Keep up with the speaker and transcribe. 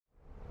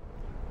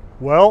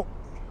Well,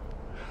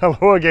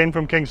 hello again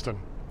from Kingston.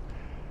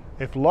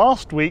 If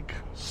last week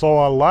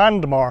saw a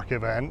landmark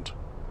event,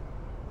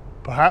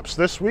 perhaps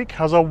this week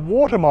has a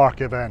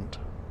watermark event.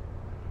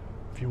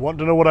 If you want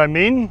to know what I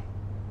mean,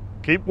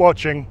 keep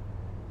watching.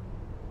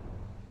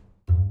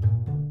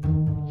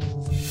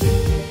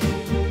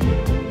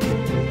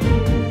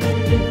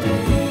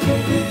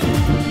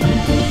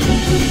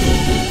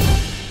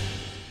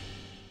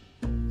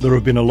 There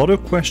have been a lot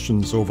of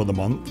questions over the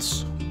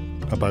months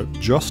about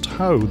just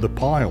how the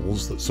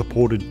piles that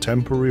supported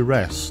temporary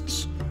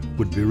rests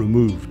would be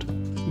removed.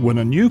 When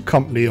a new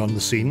company on the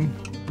scene,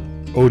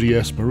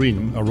 ODS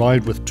Marine,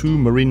 arrived with 2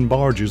 marine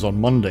barges on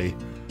Monday,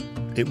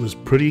 it was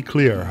pretty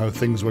clear how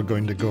things were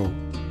going to go.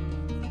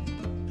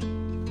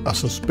 A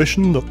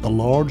suspicion that the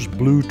large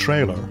blue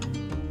trailer,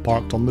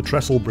 parked on the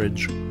trestle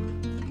bridge,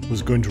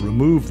 was going to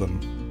remove them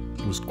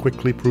was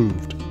quickly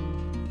proved.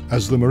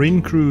 As the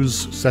marine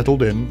crews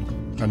settled in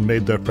and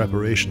made their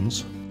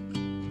preparations,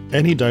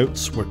 any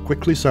doubts were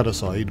quickly set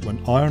aside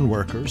when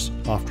ironworkers,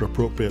 after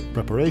appropriate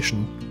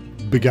preparation,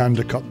 began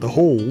to cut the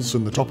holes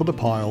in the top of the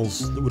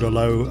piles that would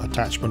allow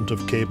attachment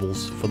of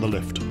cables for the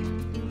lift.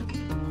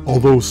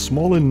 Although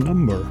small in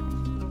number,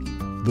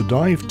 the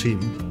dive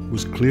team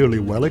was clearly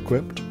well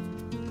equipped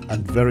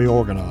and very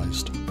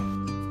organised.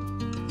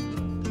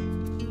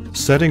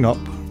 Setting up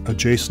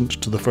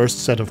adjacent to the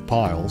first set of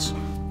piles,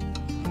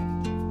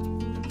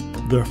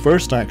 their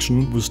first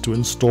action was to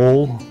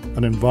install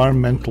an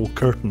environmental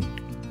curtain.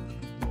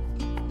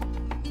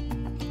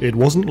 It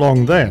wasn't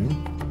long then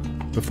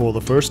before the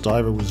first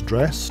diver was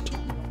dressed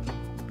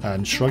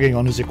and shrugging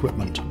on his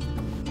equipment.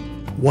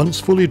 Once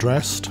fully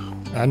dressed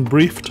and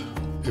briefed,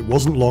 it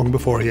wasn't long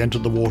before he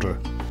entered the water.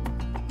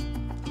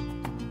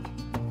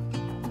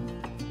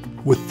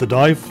 With the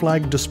dive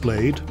flag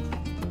displayed,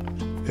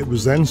 it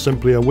was then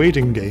simply a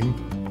waiting game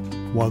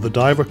while the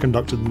diver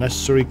conducted the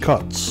necessary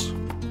cuts,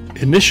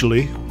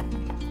 initially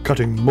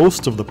cutting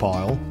most of the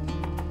pile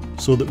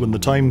so that when the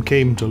time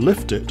came to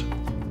lift it,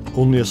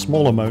 only a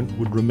small amount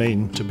would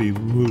remain to be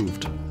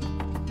removed.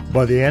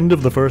 By the end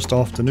of the first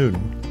afternoon,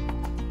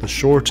 the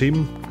shore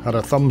team had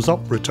a thumbs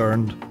up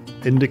returned,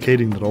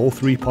 indicating that all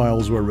 3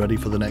 piles were ready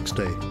for the next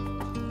day.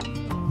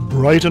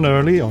 Bright and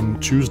early on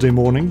Tuesday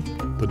morning,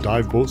 the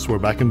dive boats were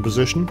back in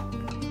position,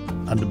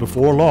 and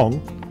before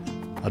long,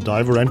 a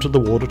diver entered the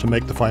water to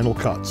make the final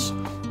cuts.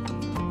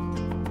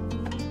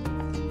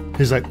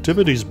 His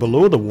activities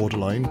below the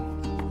waterline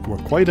were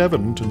quite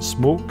evident in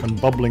smoke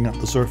and bubbling at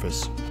the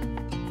surface.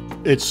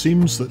 It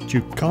seems that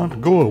you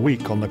can't go a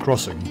week on the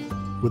crossing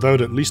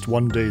without at least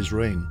one day's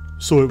rain,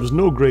 so it was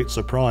no great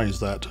surprise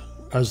that,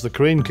 as the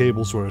crane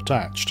cables were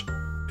attached,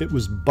 it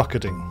was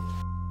bucketing.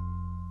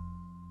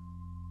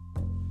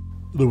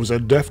 There was a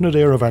definite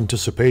air of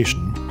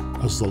anticipation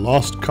as the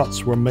last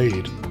cuts were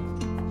made.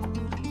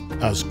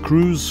 As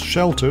crews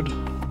sheltered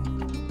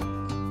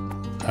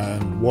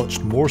and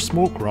watched more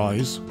smoke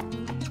rise,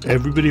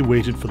 everybody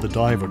waited for the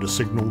diver to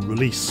signal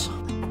release,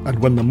 and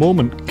when the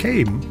moment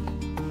came,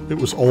 it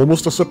was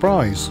almost a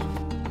surprise.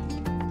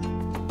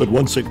 But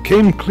once it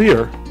came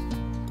clear,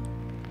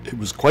 it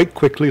was quite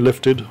quickly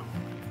lifted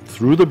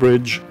through the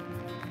bridge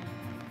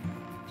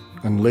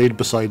and laid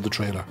beside the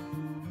trailer.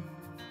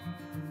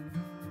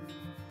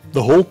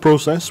 The whole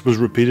process was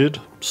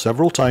repeated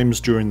several times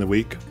during the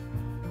week,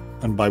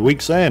 and by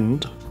week's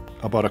end,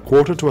 about a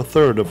quarter to a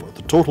third of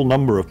the total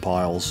number of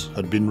piles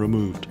had been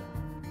removed.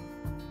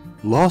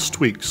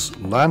 Last week's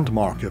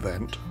landmark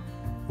event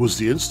was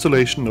the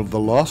installation of the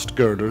last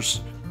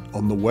girders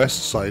on the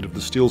west side of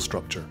the steel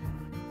structure.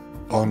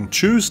 On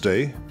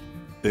Tuesday,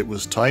 it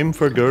was time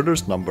for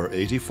girders number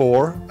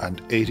 84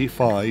 and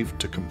 85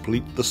 to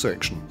complete the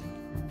section.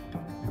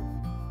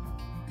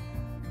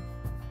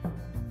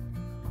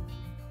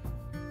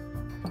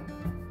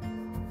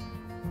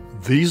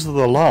 These are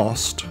the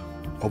last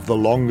of the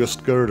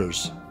longest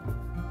girders.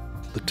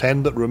 The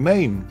 10 that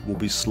remain will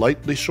be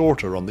slightly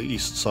shorter on the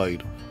east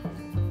side.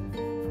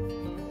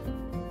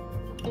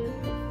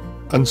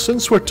 And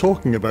since we're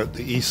talking about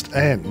the east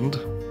end,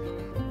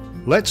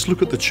 let's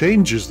look at the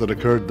changes that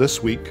occurred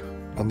this week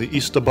on the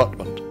east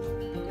abutment.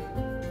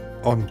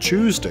 On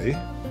Tuesday,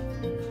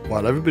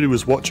 while everybody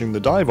was watching the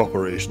dive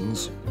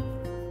operations,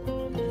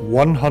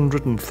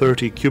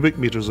 130 cubic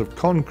meters of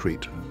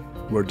concrete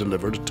were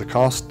delivered to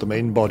cast the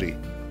main body.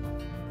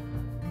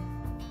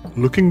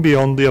 Looking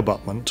beyond the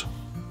abutment,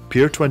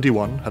 Pier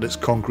 21 had its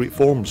concrete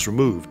forms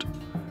removed.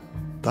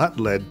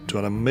 That led to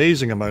an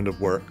amazing amount of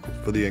work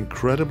for the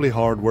incredibly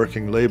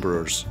hard-working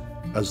labourers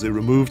as they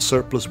removed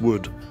surplus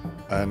wood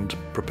and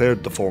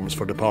prepared the forms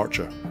for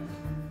departure.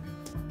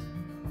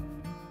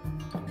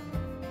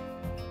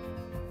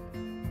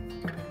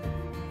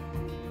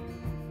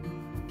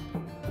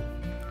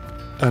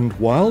 And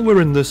while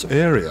we're in this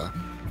area,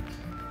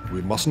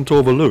 we mustn't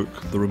overlook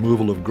the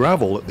removal of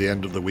gravel at the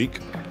end of the week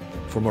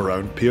from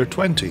around Pier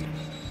 20.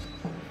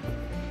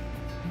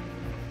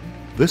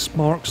 This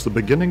marks the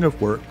beginning of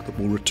work that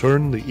will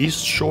return the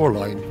east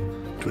shoreline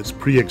to its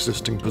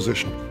pre-existing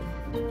position.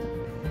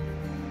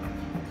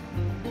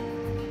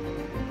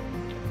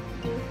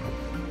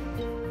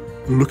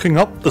 Looking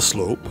up the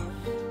slope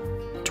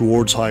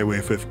towards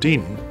Highway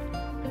 15,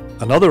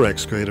 another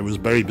excavator was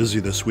very busy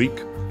this week,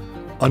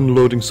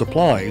 unloading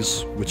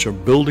supplies which are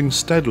building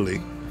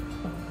steadily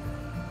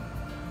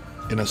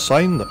in a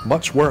sign that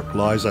much work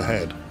lies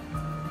ahead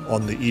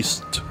on the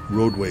East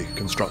Roadway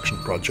construction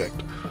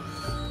project.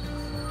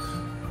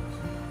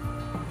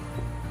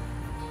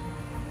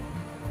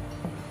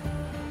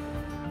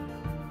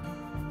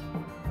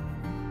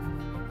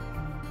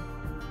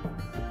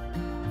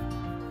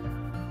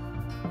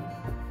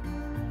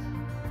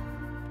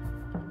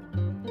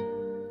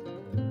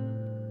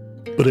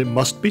 But it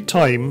must be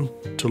time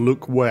to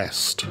look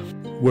west,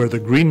 where the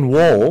green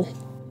wall,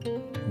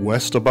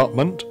 west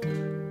abutment,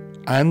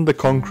 and the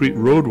concrete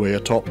roadway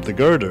atop the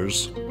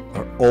girders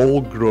are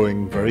all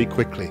growing very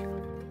quickly.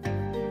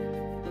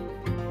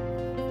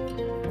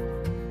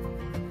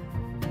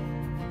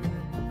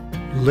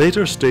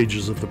 Later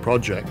stages of the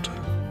project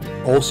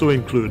also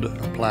include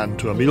a plan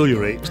to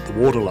ameliorate the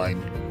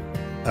waterline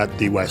at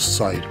the west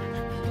side.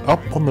 Up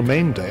on the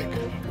main deck,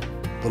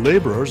 the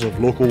labourers of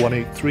Local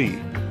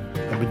 183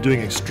 have been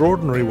doing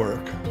extraordinary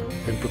work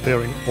in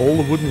preparing all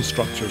the wooden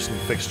structures and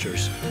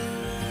fixtures.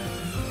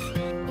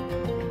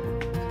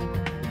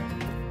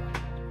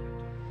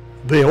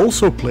 They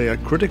also play a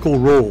critical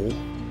role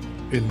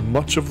in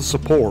much of the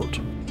support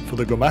for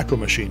the Gomaco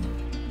machine,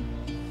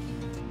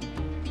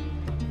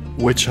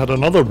 which had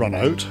another run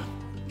out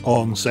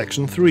on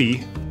Section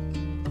 3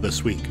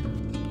 this week.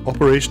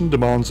 Operation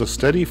demands a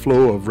steady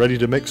flow of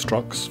ready-to-mix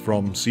trucks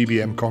from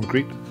CBM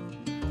Concrete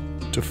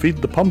to feed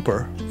the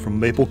pumper from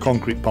Maple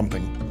Concrete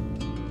Pumping.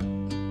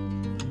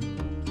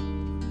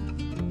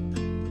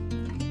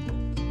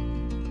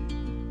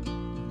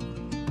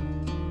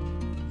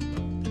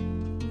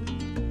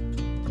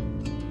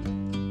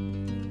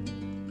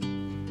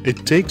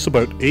 It takes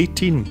about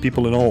 18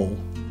 people in all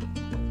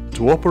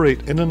to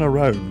operate in and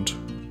around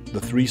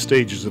the 3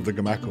 stages of the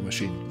Gomaco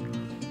machine.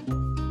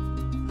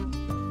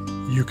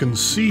 You can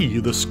see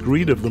the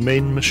screed of the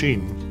main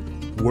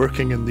machine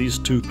working in these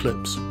 2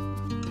 clips.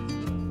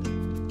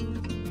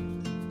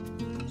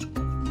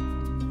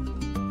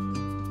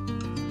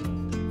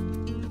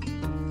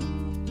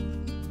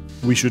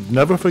 We should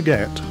never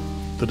forget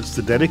that it's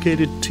the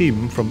dedicated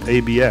team from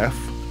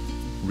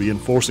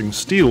ABF-Reinforcing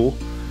Steel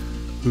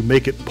who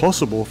make it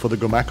possible for the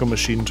Gomaco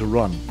machine to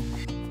run,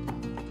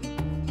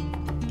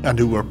 and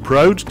who were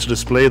proud to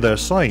display their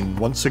sign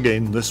once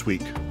again this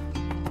week.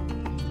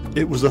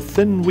 It was a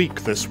thin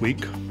week this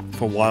week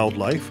for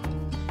wildlife,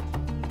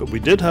 but we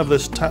did have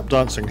this tap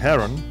dancing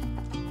heron,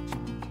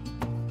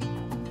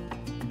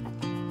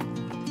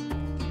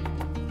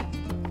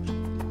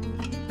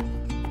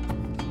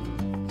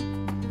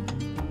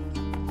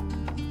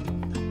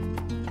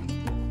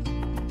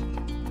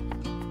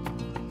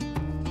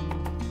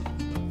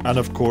 and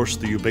of course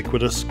the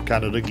ubiquitous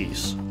Canada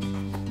geese.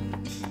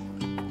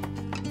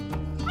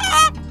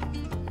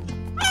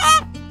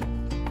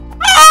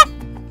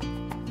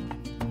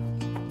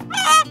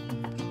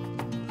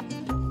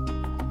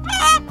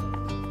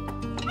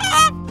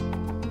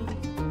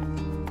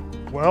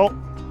 Well,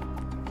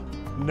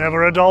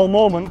 never a dull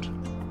moment.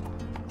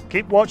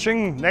 Keep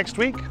watching next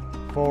week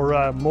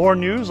for more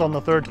news on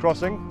the 3rd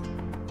crossing.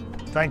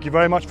 Thank you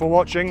very much for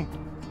watching,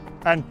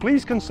 and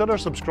please consider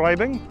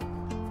subscribing.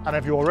 And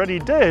if you already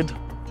did,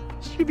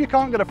 see if you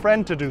can't get a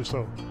friend to do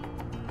so.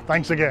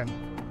 Thanks again.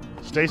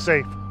 Stay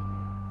safe.